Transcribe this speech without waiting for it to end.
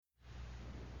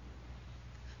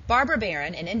Barbara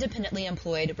Barron, an independently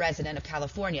employed resident of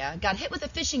California, got hit with a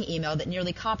phishing email that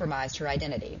nearly compromised her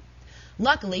identity.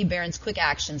 Luckily, Barron's quick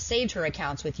action saved her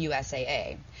accounts with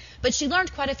USAA. But she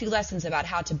learned quite a few lessons about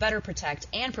how to better protect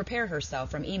and prepare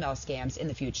herself from email scams in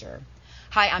the future.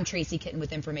 Hi, I'm Tracy Kitten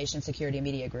with Information Security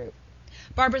Media Group.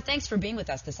 Barbara, thanks for being with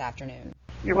us this afternoon.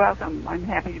 You're welcome. I'm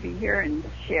happy to be here and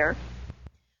share.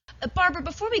 Barbara,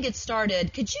 before we get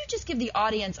started, could you just give the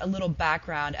audience a little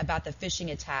background about the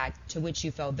phishing attack to which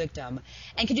you fell victim?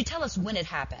 And could you tell us when it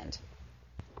happened?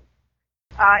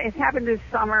 It happened this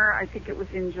summer. I think it was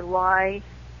in July.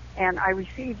 And I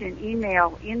received an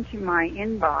email into my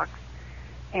inbox.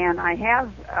 And I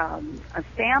have a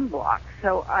spam block.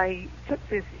 So I took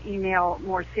this email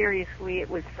more seriously. It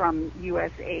was from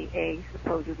USAA,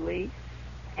 supposedly.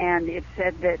 And it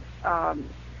said that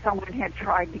someone had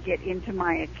tried to get into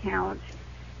my account,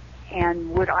 and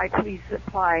would I please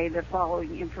supply the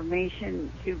following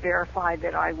information to verify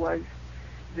that I was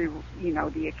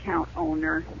the account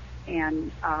owner.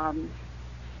 And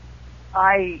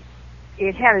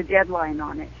it had a deadline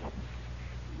on it,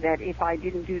 that if I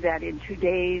didn't do that in 2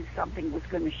 days, something was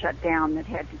going to shut down that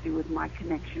had to do with my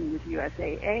connection with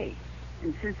USAA.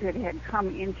 And since it had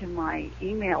come into my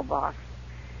email box,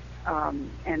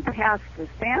 and passed the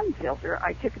spam filter,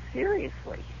 I took it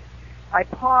seriously. I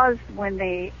paused when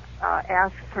they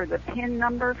asked for the PIN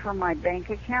number for my bank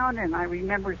account, and I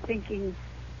remember thinking,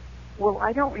 well,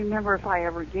 I don't remember if I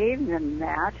ever gave them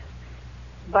that,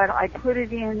 but I put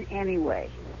it in anyway,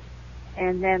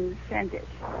 and then sent it.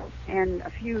 And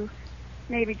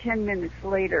maybe 10 minutes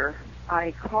later,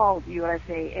 I called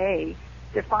USAA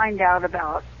to find out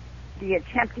about the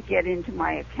attempt to get into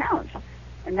my account.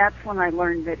 And that's when I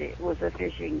learned that it was a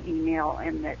phishing email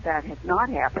and that had not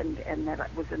happened and that it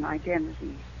was an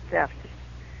identity theft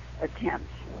attempt.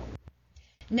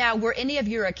 Now, were any of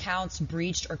your accounts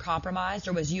breached or compromised,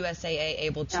 or was USAA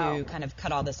able to kind of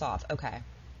cut all this off? Okay.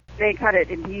 They cut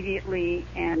it immediately,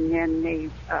 and then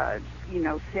they,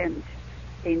 sent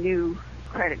a new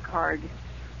credit card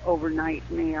overnight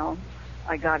mail.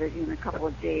 I got it in a couple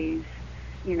of days,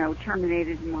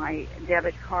 terminated my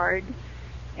debit card,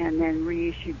 and then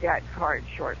reissued that card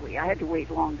shortly. I had to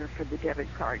wait longer for the debit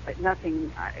card, but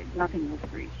nothing was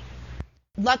breached.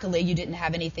 Luckily, you didn't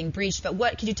have anything breached, but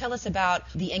could you tell us about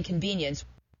the inconvenience?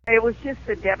 It was just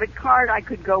the debit card. I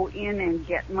could go in and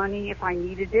get money if I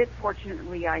needed it.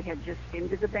 Fortunately, I had just been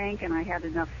to the bank, and I had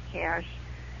enough cash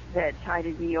that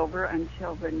tided me over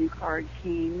until the new card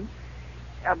came.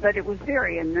 But it was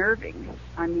very unnerving.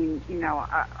 I mean,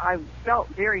 I felt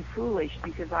very foolish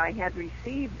because I had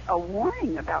received a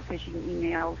warning about phishing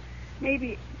emails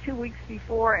maybe 2 weeks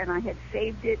before, and I had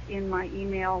saved it in my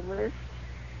email list.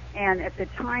 And at the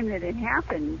time that it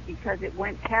happened, because it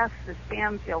went past the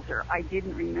spam filter, I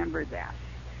didn't remember that.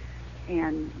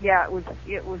 And yeah,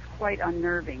 it was quite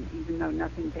unnerving, even though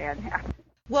nothing bad happened.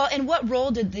 Well, and what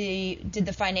role did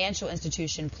the financial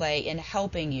institution play in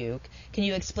helping you? Can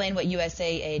you explain what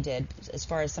USAA did as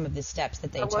far as some of the steps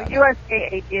that they took? Well,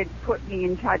 USAA did put me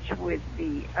in touch with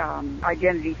the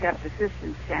Identity Theft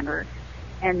Assistance Center,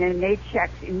 and then they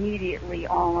checked immediately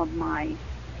all of my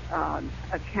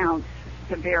accounts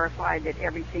to verify that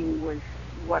everything was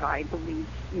what I believed,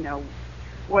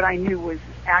 what I knew was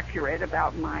accurate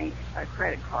about my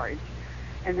credit cards,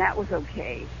 and that was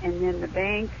okay. And then the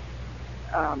bank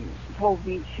told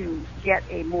me to get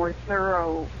a more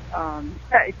thorough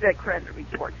the credit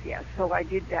reports, yes. So I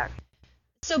did that.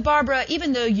 So, Barbara,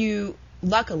 even though you,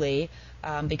 luckily,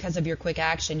 because of your quick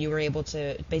action, you were able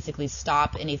to basically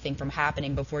stop anything from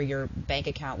happening before your bank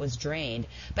account was drained,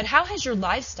 but how has your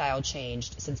lifestyle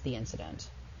changed since the incident?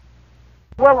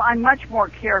 Well, I'm much more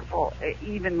careful,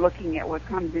 even looking at what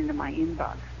comes into my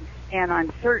inbox. And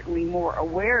I'm certainly more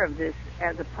aware of this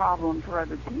as a problem for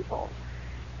other people.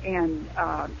 And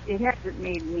it hasn't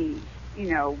made me,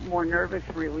 more nervous,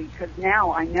 really, because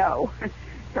now I know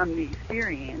from the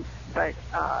experience. But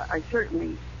I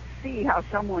certainly see how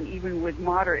someone, even with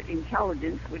moderate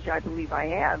intelligence, which I believe I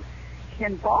have,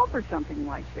 can fall for something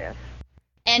like this.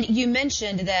 And you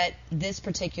mentioned that this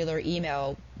particular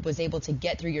email was able to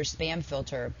get through your spam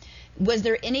filter. Was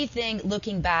there anything,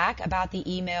 looking back, about the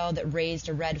email that raised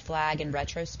a red flag in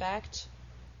retrospect?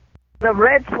 The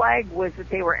red flag was that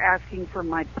they were asking for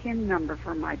my PIN number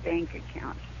for my bank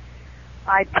account.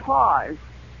 I paused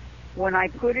when I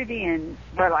put it in,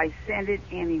 but I sent it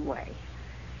anyway.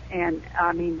 And,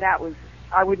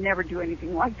 I would never do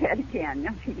anything like that again,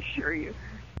 I can assure you.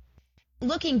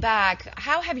 Looking back,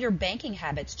 how have your banking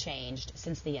habits changed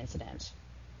since the incident?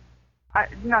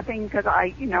 Nothing, because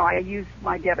I used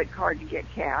my debit card to get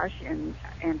cash and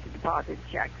to deposit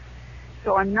checks.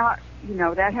 So I'm not,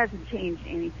 that hasn't changed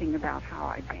anything about how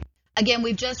I bank. Again,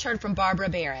 we've just heard from Barbara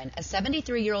Barron, a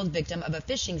 73-year-old victim of a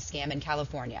phishing scam in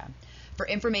California. For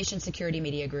Information Security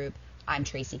Media Group, I'm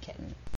Tracy Kitten.